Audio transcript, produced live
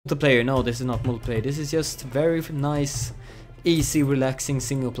multiplayer. No, this is not multiplayer. This is just very nice, easy, relaxing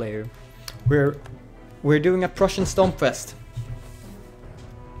single player. We're doing a Prussian Stompfest.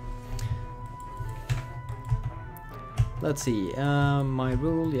 Let's see. My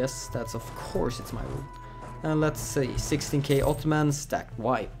rule. Yes, that's of course it's my rule. And let's see. 16k Ottomans stacked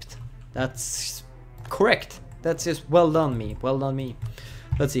wiped. That's correct. That's just well done me. Well done me.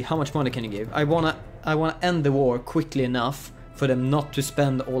 Let's see. How much money can you give? I wanna end the war quickly enough for them not to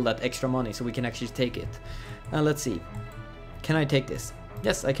spend all that extra money, so we can actually take it. And let's see. Can I take this?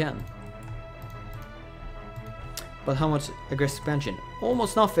 Yes, I can. But how much aggressive expansion?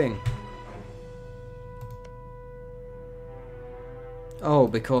 Almost nothing. Oh,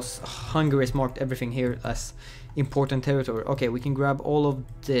 because Hungary has marked everything here as important territory. Okay, we can grab all of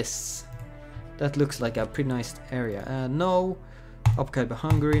this. That looks like a pretty nice area. No. Occupied by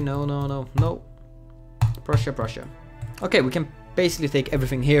Hungary. No, no, no, no. Prussia, Prussia. Okay, we can basically take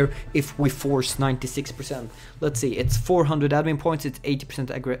everything here if we force 96%. Let's see, it's 400 admin points, it's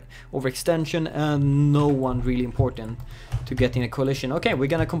 80% overextension, and no one really important to get in a coalition. Okay, we're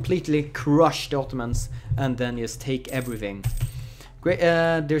gonna completely crush the Ottomans and then just take everything. Great.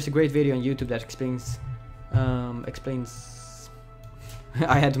 There's a great video on YouTube that explains.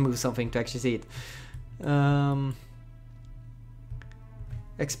 I had to move something to actually see it.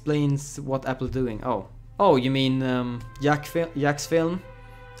 Explains what Apple's doing. Oh, you mean Jack's film?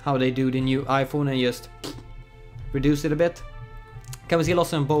 How they do the new iPhone and just reduce it a bit? Can we see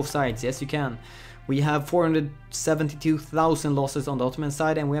losses on both sides? Yes, you can. We have 472,000 losses on the Ottoman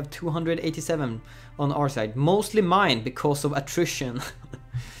side, and we have 287 on our side. Mostly mine because of attrition.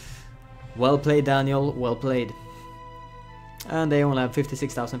 Well played, Daniel. Well played. And they only have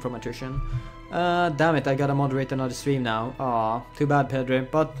 56,000 from attrition. Damn it, I gotta moderate another stream now. Aw, too bad, Pedro.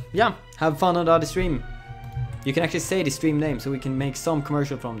 But yeah, have fun on the other stream. You can actually say the stream name so we can make some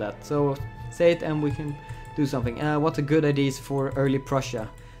commercial from that. So say it and we can do something. What a good idea for early Prussia.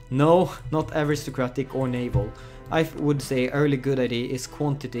 No, not aristocratic or naval. I would say early good idea is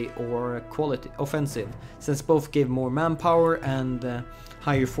quantity or quality offensive, since both give more manpower and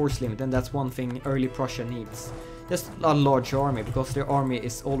higher force limit, and that's one thing early Prussia needs. Just a large army, because their army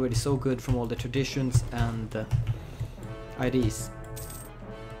is already so good from all the traditions and IDs.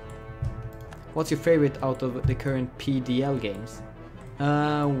 What's your favorite out of the current PDL games?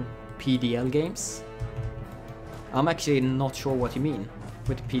 PDL games? I'm actually not sure what you mean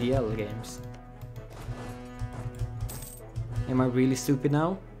with PDL games. Am I really stupid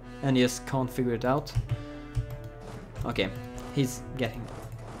now and just can't figure it out? Okay, he's getting...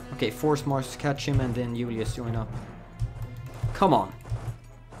 Okay, force Mars to catch him and then Julius join up. Come on.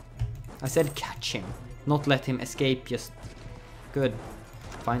 I said catch him, not let him escape, just... Good.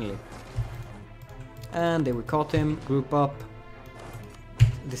 Finally. And then we caught him, group up,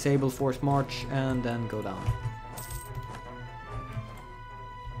 disable force march, and then go down.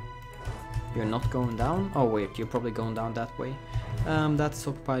 You're not going down? Oh wait, you're probably going down that way. That's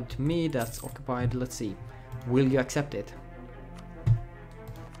occupied to me, that's occupied, let's see. Will you accept it?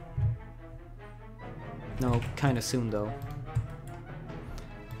 No, kinda soon though.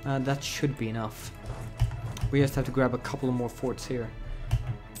 That should be enough. We just have to grab a couple more forts here.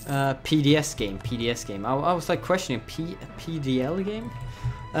 PDS game. I was like questioning, PDL game?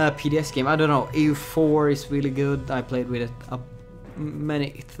 PDS game, I don't know. EU4 is really good, I played with it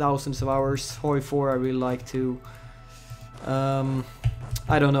many thousands of hours. Hoi 4 I really like too. I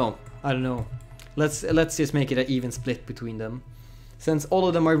don't know. Let's just make it an even split between them, since all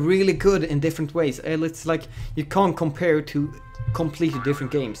of them are really good in different ways. It's like you can't compare two completely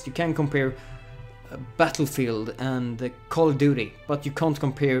different games. You can compare Battlefield and Call of Duty, but you can't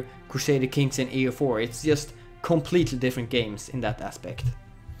compare Crusader Kings and EU4. It's just completely different games in that aspect.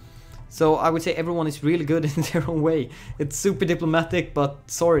 So I would say everyone is really good in their own way. It's super diplomatic, but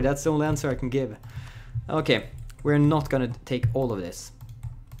sorry, that's the only answer I can give. Okay, we're not gonna take all of this.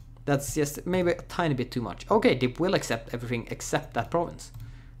 That's just maybe a tiny bit too much. Okay, they will accept everything except that province.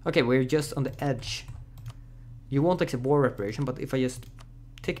 Okay, we're just on the edge. You won't accept war reparation, but if I just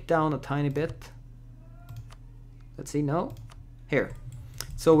tick down a tiny bit. Let's see, no. Here.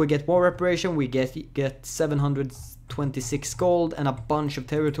 So we get war reparation, we get 726 gold and a bunch of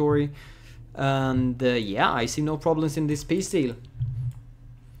territory. And yeah, I see no problems in this peace deal.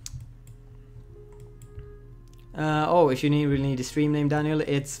 Oh, if you really need a stream name, Daniel,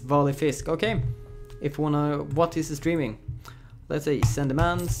 it's Valley Fisk. Okay, if you wanna, what is the streaming? Let's say send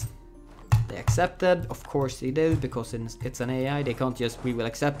demands. They accepted, of course they did, because it's an AI. They can't just we will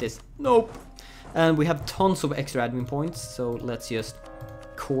accept this. Nope. And we have tons of extra admin points, so let's just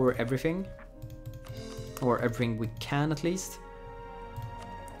core everything, or everything we can at least.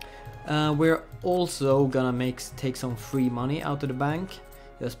 We're also gonna take some free money out of the bank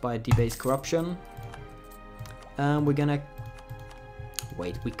just by debase corruption. We're gonna...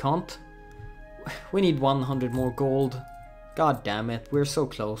 Wait, we can't. We need 100 more gold. God damn it, we're so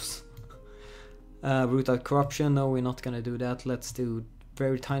close. Root out corruption. No, we're not gonna do that. Let's do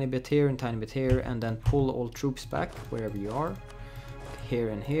very tiny bit here and tiny bit here, and then pull all troops back wherever you are. Here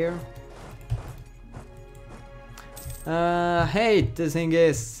and here. Hey, the thing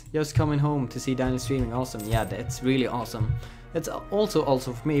is, just coming home to see Daniel streaming. Awesome. Yeah, that's really awesome. It's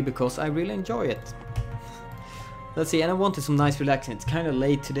also for me because I really enjoy it. Let's see, and I wanted some nice relaxing. It's kind of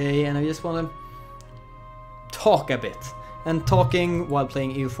late today, and I just want to talk a bit. And talking while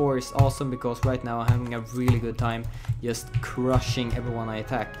playing EU4 is awesome because right now I'm having a really good time just crushing everyone I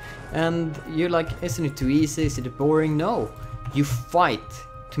attack. And you're like, isn't it too easy? Is it boring? No, you fight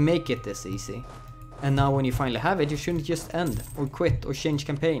to make it this easy. And now when you finally have it, you shouldn't just end or quit or change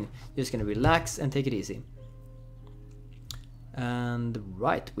campaign. You're just gonna relax and take it easy. And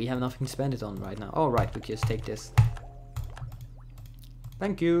right, we have nothing to spend it on right now. Oh right, we just take this.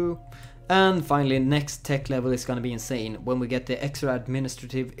 Thank you. And finally, next tech level is gonna be insane when we get the extra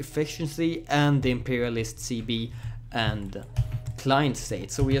administrative efficiency and the imperialist CB and client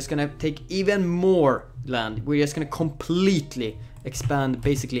state. So we're just gonna take even more land. We're just gonna completely expand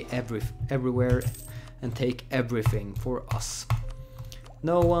basically everywhere and take everything for us.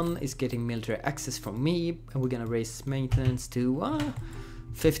 No one is getting military access from me, and we're gonna raise maintenance to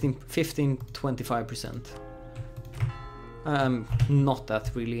 15-25%. Not that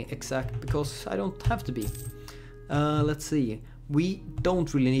really exact because I don't have to be. Let's see. We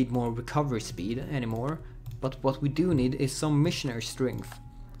don't really need more recovery speed anymore, but what we do need is some missionary strength.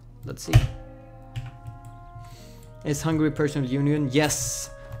 Let's see. Is Hungary personal union?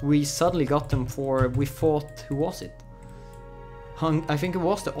 Yes, we suddenly got them for, we fought, who was it? I think it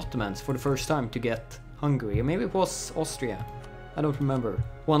was the Ottomans for the first time to get Hungary, or maybe it was Austria. I don't remember.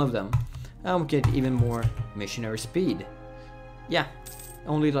 One of them. And we get even more missionary speed. Yeah,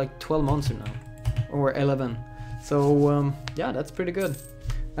 only like 12 months now, or 11. So yeah, that's pretty good.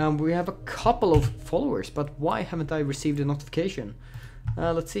 We have a couple of followers, but why haven't I received a notification?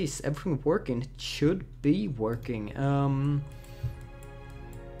 Let's see, is everything working? It should be working.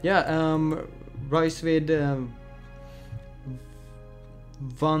 Yeah, Rise with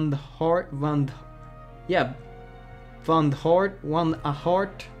Van Hart,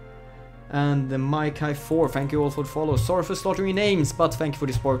 and the Maikai 4. Thank you all for the follow. Sorry for slaughtering names, but thank you for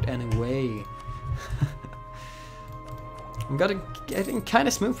the support anyway. I'm getting kind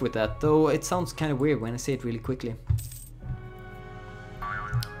of smooth with that, though it sounds kind of weird when I say it really quickly.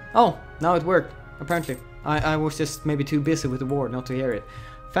 Oh, now it worked, apparently. I was just maybe too busy with the war not to hear it.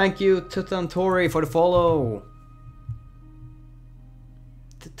 Thank you, Tutantori, for the follow.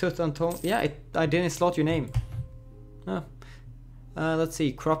 Tutantori, yeah, I didn't slot your name. Oh. Let's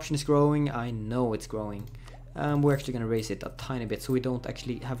see, corruption is growing. I know it's growing. We're actually gonna raise it a tiny bit so we don't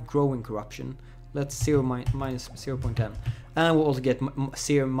actually have growing corruption. Let's minus 0.10. And we'll also get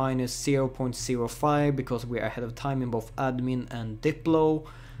minus 0.05 because we're ahead of time in both admin and diplo.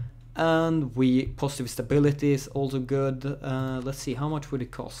 And positive stability is also good. Let's see, how much would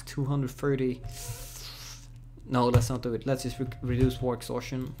it cost? 230. No, let's not do it. Let's just reduce war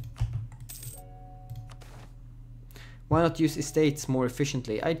exhaustion. Why not use estates more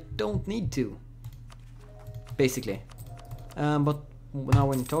efficiently? I don't need to, basically. But now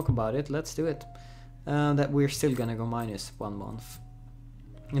when you talk about it, let's do it. That we're still gonna go minus 1 month.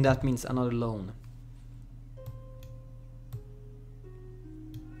 And that means another loan.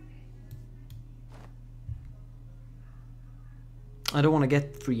 I don't want to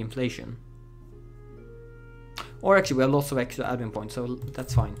get free inflation. Or actually we have lots of extra admin points, so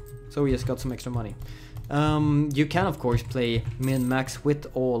that's fine. So we just got some extra money. You can of course play min-max with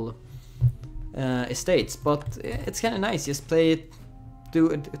all estates, but it's kind of nice. Just play it,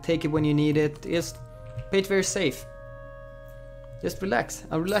 take it when you need it. Just play it very safe. Just relax,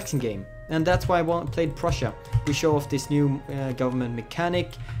 a relaxing game. And that's why I played Prussia. We show off this new government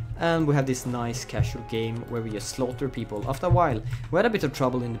mechanic, and we have this nice casual game where we just slaughter people. After a while, we had a bit of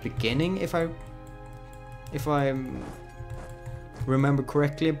trouble in the beginning, if I remember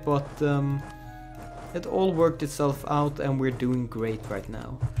correctly, but it all worked itself out and we're doing great right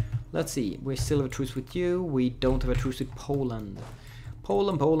now. Let's see, we still have a truce with you. We don't have a truce with Poland.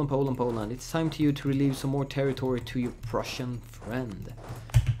 Poland. It's time to you to relieve some more territory to your Prussian friend.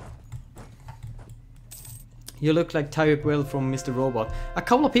 You look like Tyreek Will from Mr. Robot. A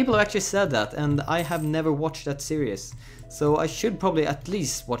couple of people have actually said that, and I have never watched that series. So I should probably at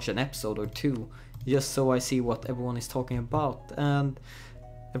least watch an episode or two, just so I see what everyone is talking about. And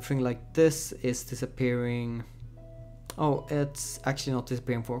Everything like this is disappearing. Oh, it's actually not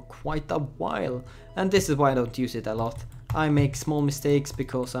disappearing for quite a while. And this is why I don't use it a lot. I make small mistakes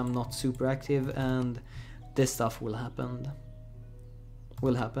because I'm not super active, and this stuff will happen.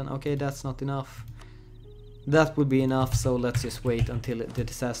 Okay, that's not enough. That would be enough, so let's just wait until the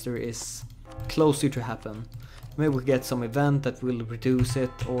disaster is closer to happen. Maybe we get some event that will reduce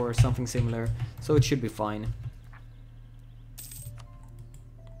it or something similar, so it should be fine.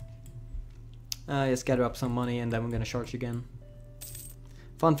 Just gather up some money and then we're gonna charge again.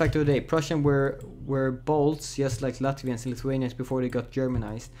 Fun fact of the day: Prussian were Balts just like Latvians and Lithuanians before they got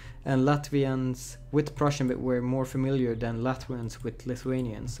Germanized, and Latvians with Prussian were more familiar than Latvians with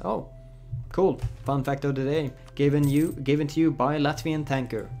Lithuanians. Oh, cool! Fun fact of the day, given to you by Latvian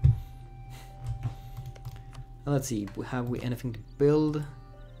tanker. Let's see, have we anything to build?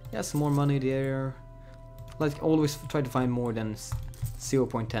 Yeah, some more money there. Like always, try to find more than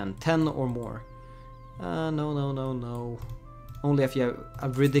 0.10, 10 or more. No. Only if you have a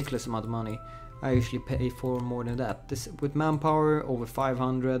ridiculous amount of money. I usually pay for more than that. This with manpower over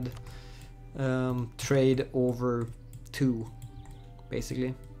 500, trade over 2,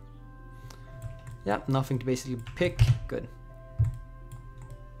 basically. Yeah, nothing to basically pick. Good.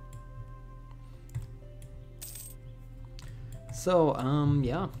 So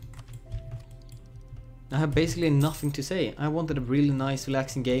yeah. I have basically nothing to say. I wanted a really nice,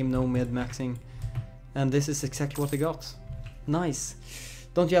 relaxing game, no mid-maxing, and this is exactly what I got. Nice.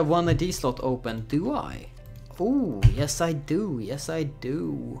 Don't you have one ID slot open? Do I? Oh, yes I do. Yes I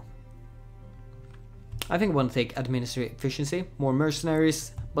do. I think I want to take administrative efficiency, more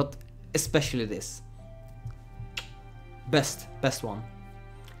mercenaries, but especially this. Best one.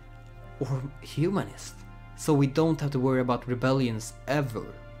 Or humanist. So we don't have to worry about rebellions ever.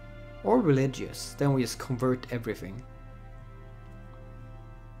 Or religious, then we just convert everything.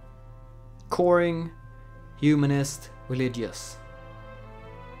 Coring, humanist, religious.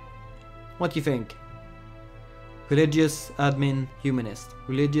 What do you think? Religious, admin, humanist.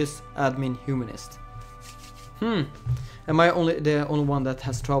 Religious, admin, humanist. Am I the only one that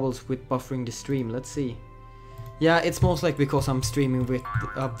has troubles with buffering the stream? Let's see. Yeah, it's most likely because I'm streaming with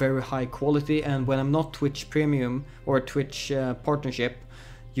a very high quality, and when I'm not Twitch Premium or Twitch Partnership,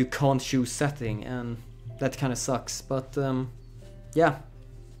 you can't choose setting, and that kind of sucks. But yeah,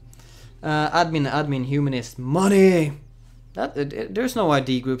 admin, humanist, money. There's no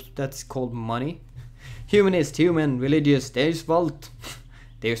ID group that's called money. Humanist, human, religious. There's Volt.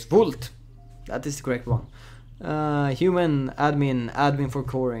 There's Volt. That is the correct one. Human, admin for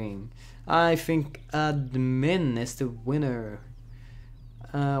coring. I think admin is the winner.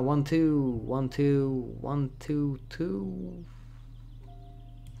 1 2 1 2 1 2 2.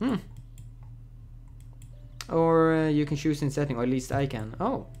 Or you can choose in setting, or at least I can.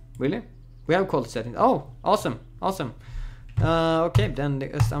 Oh, really? We have quality settings. Oh, awesome. Okay, then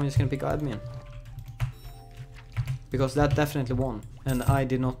I'm just gonna pick admin, because that definitely won, and I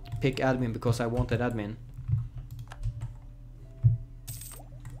did not pick admin because I wanted admin.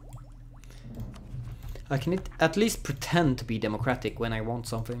 I can at least pretend to be democratic when I want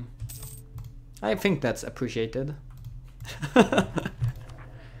something. I think that's appreciated.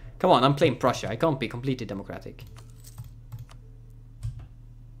 Come on, I'm playing Prussia. I can't be completely democratic.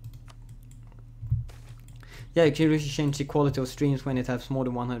 Yeah, you can really change the quality of streams when it has more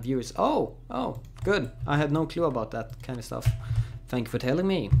than 100 viewers. Oh, good. I had no clue about that kind of stuff. Thank you for telling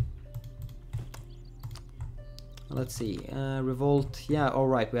me. Let's see. Revolt. Yeah,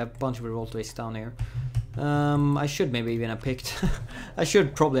 alright. We have a bunch of revolt races down here. I should maybe even have picked... I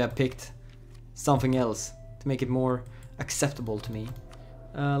should probably have picked something else to make it more acceptable to me.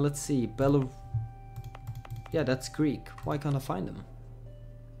 Let's see. Yeah, that's Greek. Why can't I find them?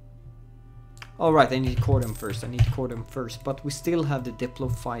 Alright, I need to core them first. But we still have the Diplo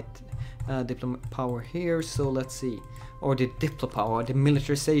power here, so let's see. Or the Diplo power, the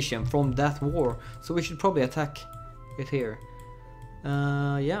militarization from that war. So we should probably attack it here.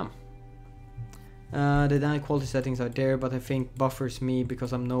 Yeah. The dynamic quality settings are there, but I think buffers me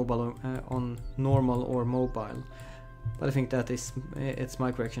because I'm noble on normal or mobile. But I think that is it's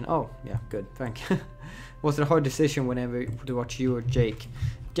my correction. Oh, yeah, good, thank you. Was it a hard decision whenever to watch you or Jake?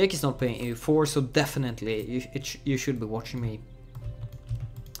 Jake is not playing EU4, so definitely you should be watching me.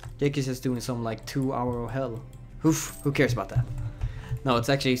 Jake is just doing some like 2 hour of hell. Oof, who cares about that? No, it's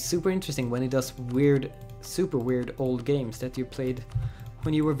actually super interesting when he does weird, super weird old games that you played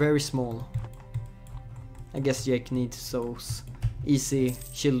when you were very small. I guess Jake needs those easy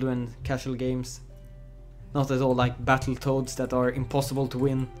children casual games. Not at all like Battletoads that are impossible to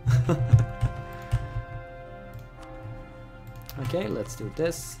win. Okay, let's do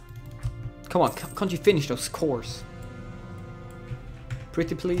this. Come on, can't you finish those cores?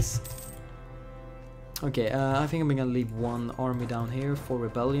 Pretty please. Okay, I think I'm gonna leave one army down here for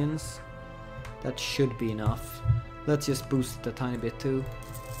rebellions. That should be enough. Let's just boost it a tiny bit too.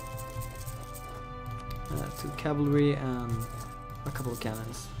 2 cavalry and a couple of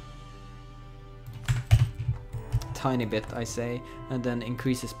cannons. Tiny bit, I say, and then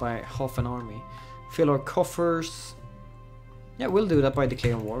increases by half an army. Fill our coffers. Yeah, we'll do that by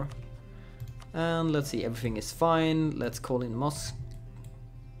declaring war. And let's see, everything is fine. Let's call in Moscow.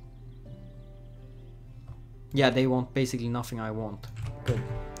 Yeah, they want basically nothing I want. Good.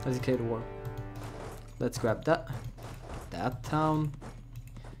 Let's declare the war. Let's grab that town.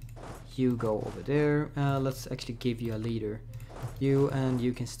 You go over there. Let's actually give you a leader. You and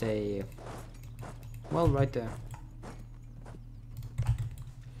you can stay, well, right there.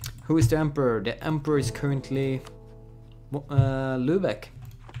 Who is the emperor? The emperor is currently Lubeck.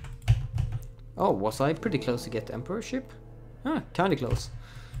 Oh, was I pretty close to get the emperorship? Ah, kinda close.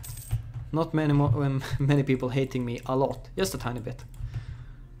 Not many many people hating me a lot, just a tiny bit.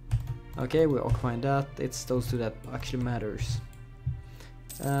 Okay, we're occupying that. It's those two that actually matters.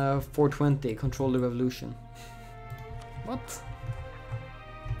 420, control the revolution. What?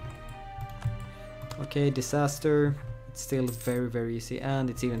 Okay, disaster. It's still very, very easy, and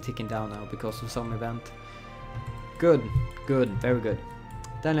it's even ticking down now because of some event. Good, good, very good.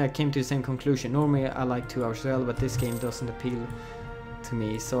 Then I came to the same conclusion. Normally I like 2 hours well, but this game doesn't appeal to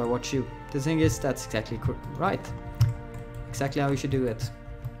me, so I watch you. The thing is, that's exactly right. Exactly how you should do it.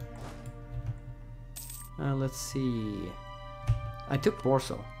 Let's see. I took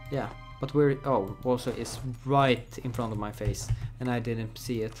Warsaw, yeah, but we're Warsaw is right in front of my face, and I didn't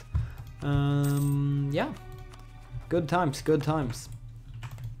see it. Yeah, good times, good times.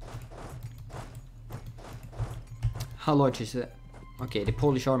 How large is it? Okay, the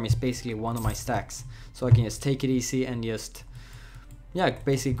Polish army is basically one of my stacks, so I can just take it easy and just, yeah,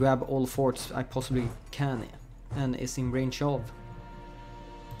 basically grab all forts I possibly can and is in range of.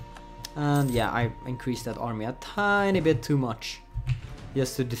 And yeah, I increased that army a tiny bit too much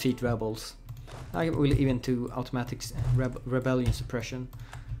just to defeat rebels. I will even do automatic rebellion suppression.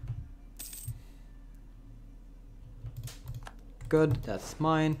 Good, that's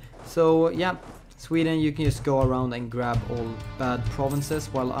mine. So yeah, Sweden, you can just go around and grab all bad provinces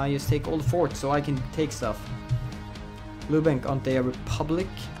while I just take all the forts so I can take stuff. Lubank, aren't they a republic?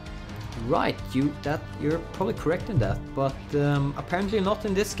 Right, you're probably correct in that, but apparently not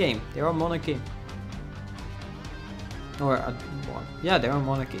in this game. They are a monarchy. Or yeah, they are a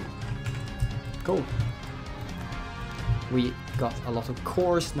monarchy. Cool. We got a lot of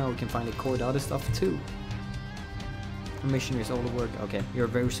cores. Now we can finally core the other stuff too. Missionaries, all the work. Okay, you're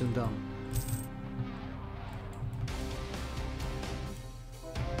very soon done.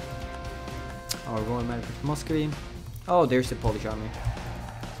 Our Royal Medical Muscovy. Oh, there's the Polish army.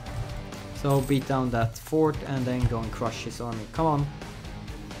 So beat down that fort and then go and crush his army. Come on.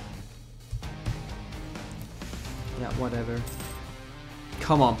 Yeah, whatever.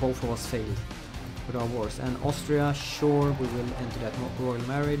 Come on, both of us failed with our wars. And Austria, sure, we will enter that royal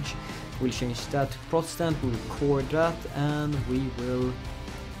marriage. We'll change that to Protestant, we will core that, and we will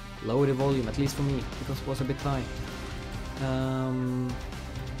lower the volume, at least for me, because it was a bit high.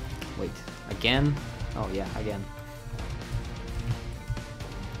 Wait, again? Oh yeah, again.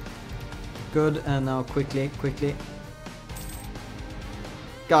 Good, and now quickly.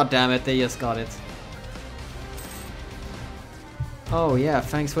 God damn it, they just got it. Oh yeah,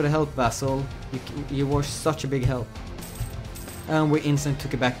 thanks for the help, vassal. You were such a big help. And we instantly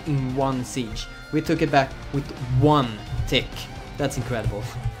took it back in one siege. We took it back with one tick. That's incredible.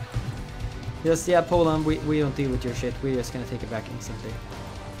 Yes, yeah, Poland, we don't deal with your shit. We're just gonna take it back instantly.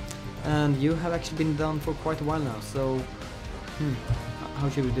 And you have actually been down for quite a while now, so... how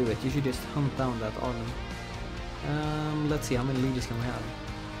should we do it? You should just hunt down that army. Let's see, how many leaders can we have?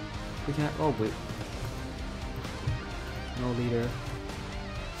 We can have... oh, wait. No leader.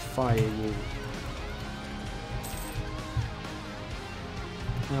 Fire you.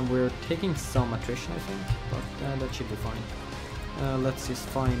 And we're taking some attrition, I think, but that should be fine. Let's just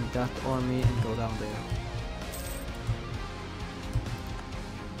find that army and go down there.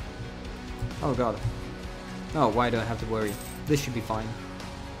 Oh god. Oh, why do I have to worry? This should be fine.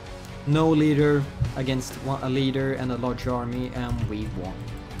 No leader against a leader and a large army, and we won.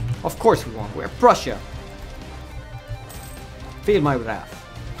 Of course we won. We're Prussia. Feel my wrath.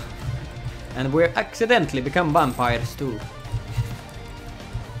 And we're accidentally become vampires too.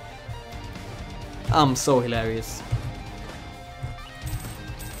 I'm so hilarious.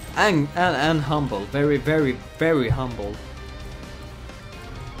 And humble. Very, very, very humble.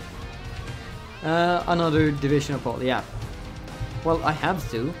 Another division of Paul, yeah. Well, I have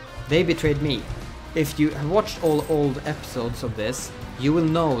to. They betrayed me. If you have watched all old episodes of this, you will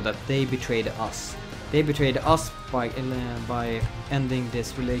know that they betrayed us. They betrayed us by ending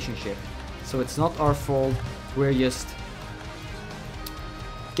this relationship. So it's not our fault, we're just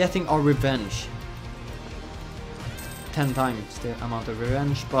getting our revenge. 10 times the amount of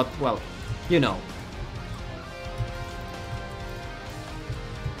revenge, but well, you know.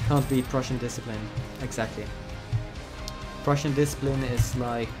 Can't beat Prussian discipline, exactly. Prussian discipline is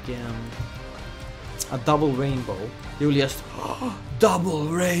like a double rainbow. You'll just double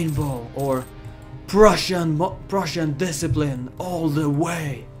rainbow, or Prussian discipline all the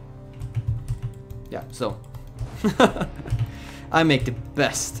way. Yeah, so I make the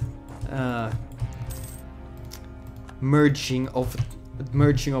best merging of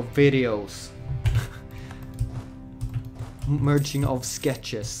videos, merging of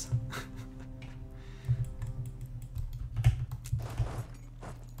sketches.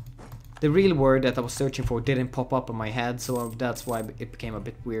 The real word that I was searching for didn't pop up on my head, so that's why it became a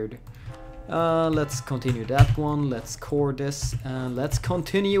bit weird. Let's continue that one, let's core this, and let's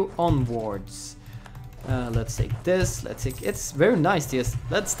continue onwards. Let's take this, let's take, it's very nice, yes,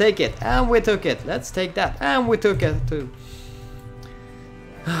 let's take it, and we took it, let's take that, and we took it too.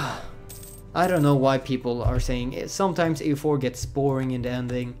 I don't know why people are saying it. Sometimes EU4 gets boring in the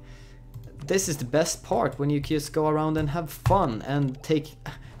ending. This is the best part, when you just go around and have fun and take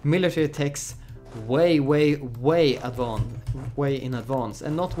military techs way in advance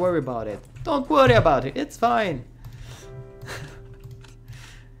and not worry about it. Don't worry about it, it's fine.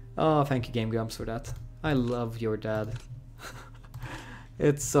 Oh, thank you Game Grumps for that. I love your dad.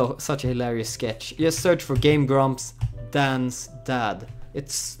 It's such a hilarious sketch. Just search for Game Grumps Dan's dad.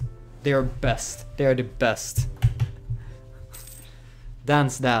 They're best. They're the best.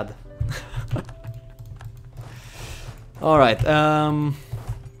 Dan's dad. Alright,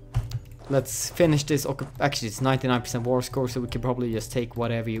 let's finish this. Actually, it's 99% war score, so we can probably just take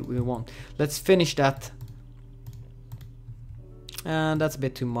whatever we want. Let's finish that. And that's a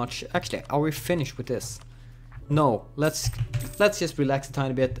bit too much. Actually, are we finished with this? No, let's just relax a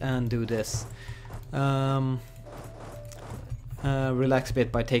tiny bit and do this. Relax a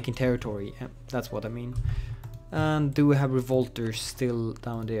bit by taking territory. That's what I mean. And do we have revolters still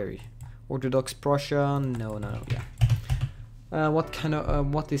down there? Orthodox Prussia? No, yeah.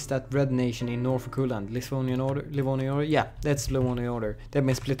 What is that red nation in North Courland? Livonian Order? Yeah, that's Livonian Order. They've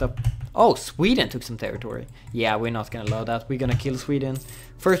been split up. Oh, Sweden took some territory. Yeah, we're not gonna allow that. We're gonna kill Sweden.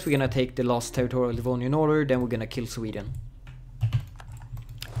 First we're gonna take the lost territory of Livonian Order, then we're gonna kill Sweden.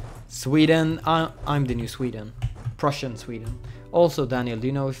 Sweden, I'm the new Sweden. Prussian Sweden. Also, Daniel, do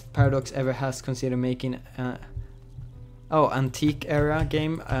you know if Paradox ever has considered making antique era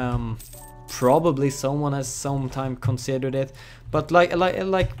game? Probably someone has sometime considered it, but like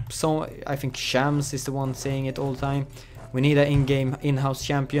so I think Shams is the one saying it all the time. We need an in-game in-house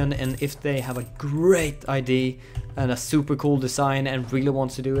champion, and if they have a great idea and a super cool design and really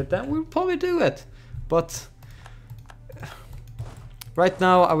wants to do it, then we'll probably do it. But right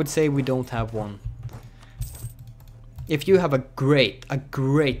now I would say we don't have one. If you have a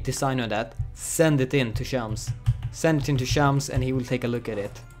great design on that, send it in to Shams. Send it into Shams and he will take a look at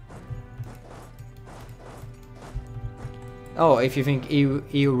it. Oh, if you think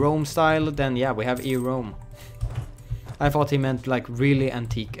EU Rome style, then yeah, we have EU Rome. I thought he meant like really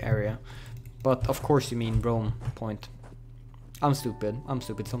antique area. But of course you mean Rome point. I'm stupid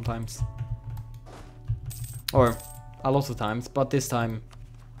sometimes. Or a lot of times, but this time...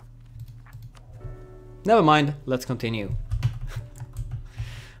 Never mind, let's continue.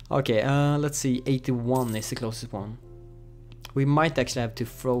 Okay, let's see, 81 is the closest one. We might actually have to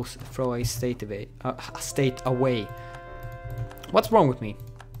throw a state away. What's wrong with me?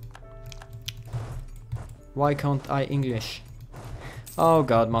 Why can't I English? Oh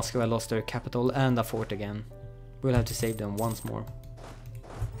god, Moscow lost their capital and a fort again. We'll have to save them once more.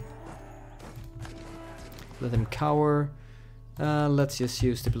 Let them cower. Let's just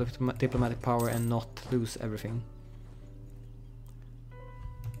use diplomatic power and not lose everything.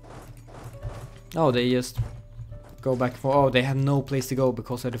 Oh, they just go back for... Oh, they have no place to go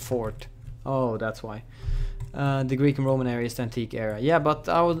because of the fort. Oh, that's why. The Greek and Roman area is the antique era. Yeah, but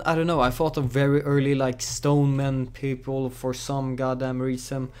I don't know. I thought of very early like stonemen people for some goddamn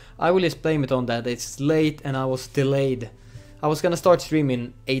reason. I will just blame it on that. It's late and I was delayed. I was gonna start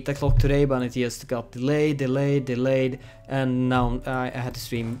streaming 8 o'clock today, but it just got delayed, and now I had to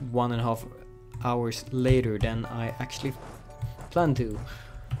stream 1.5 hours later than I actually planned to.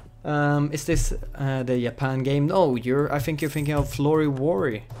 Is this the Japan game? No, I think you're thinking of Flory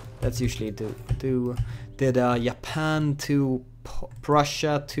Worry. That's usually did Japan to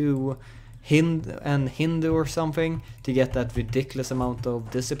Prussia to Hindu or something to get that ridiculous amount of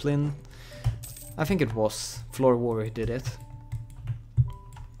discipline. I think it was Floor War who did it.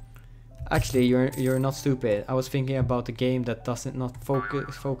 Actually, you're not stupid. I was thinking about a game that doesn't not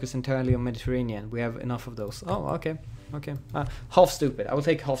focus entirely on Mediterranean. We have enough of those. Oh, okay. Okay. Half stupid. I will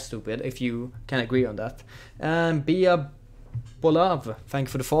take half stupid if you can agree on that. And Bia Bolav, thank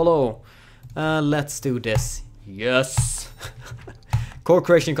you for the follow. Let's do this. Yes. Core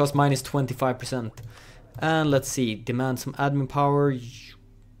creation cost minus 25%. And let's see. Demand some admin power.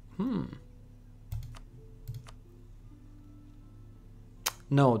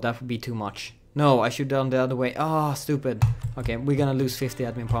 No, that would be too much. No, I should have done the other way. Ah, stupid. Okay, we're gonna lose 50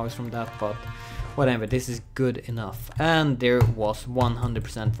 admin powers from that, but whatever, this is good enough. And there was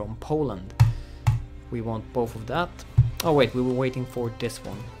 100% from Poland. We want both of that. Oh wait, we were waiting for this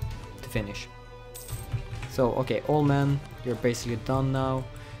one to finish. So, okay, all men, you're basically done now.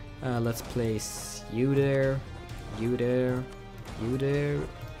 Let's place you there, you there, you there.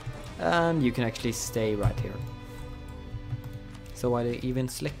 And you can actually stay right here. So why they even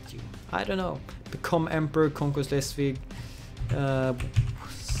select you? I don't know. Become Emperor, conquer Schleswig,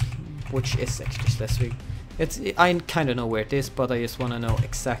 which is actually Schleswig. I kind of know where it is, but I just want to know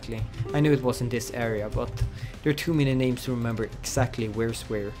exactly. I knew it was in this area, but there are too many names to remember exactly where's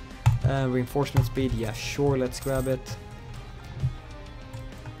where. Reinforcement speed, yeah, sure, let's grab it.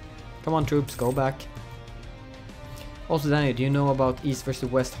 Come on, troops, go back. Also, Daniel, do you know about East versus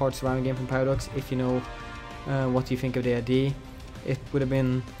West hard surviving game from Paradox? If you know, what do you think of the idea? It would have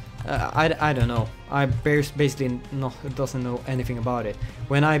been I don't know. I basically doesn't know anything about it.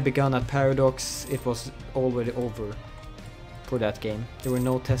 When I began at Paradox, it was already over for that game. There were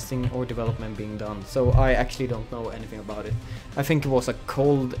no testing or development being done, so I actually don't know anything about it. I think it was a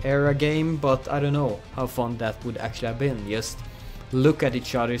cold era game, but I don't know how fun that would actually have been. Just look at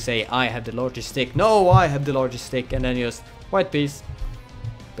each other, say I have the largest stick, no I have the largest stick, and then just white piece,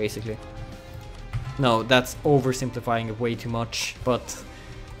 basically. No, that's oversimplifying it way too much, but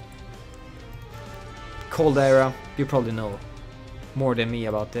cold era, you probably know more than me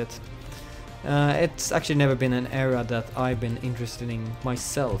about it. It's actually never been an era that I've been interested in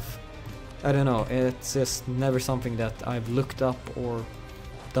myself. I don't know, it's just never something that I've looked up or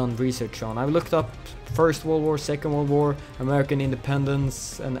done research on. I've looked up First World War, Second World War, American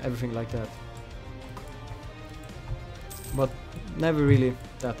independence and everything like that. But never really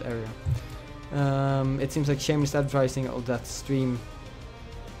that area. It seems like shameless advertising of that stream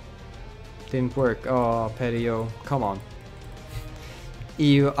didn't work. Oh, Perio, come on.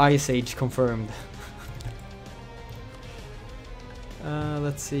 EU Ice Age confirmed.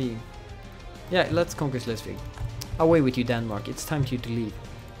 Let's see. Yeah, let's conquer Schleswig. Away with you, Denmark. It's time for you to leave.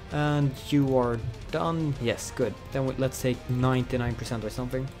 And you are done. Yes, good. Then let's take 99% or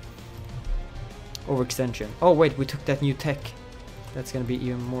something. Overextension. Oh wait, we took that new tech. That's gonna be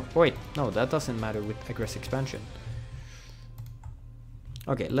even more. Wait, no, that doesn't matter with aggressive expansion.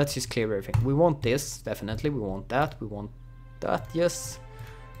 Okay, let's just clear everything. We want this, definitely. We want that. We want that, yes.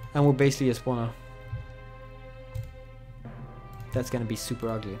 And we basically just wanna. That's gonna be super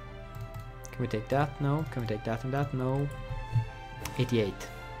ugly. Can we take that? No. Can we take that and that? No. 88.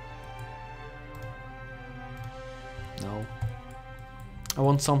 No. I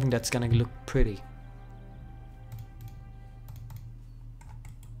want something that's gonna look pretty.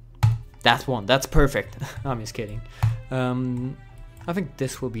 That one, that's perfect. I'm just kidding. I think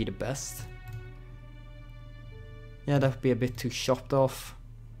this will be the best. Yeah, that would be a bit too chopped off.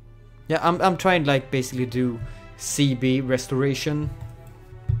 Yeah, I'm trying like basically do CB restoration.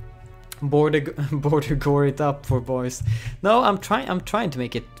 Border gore it up for boys. No, I'm trying to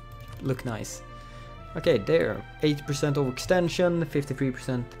make it look nice. Okay, there. 80% overextension,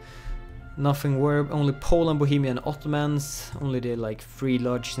 53% nothing were. Only Poland, Bohemia and Ottomans. Only the like 3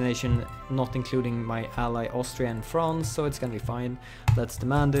 large nations, not including my ally Austria and France, so it's gonna be fine. Let's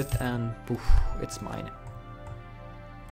demand it and poof, it's mine.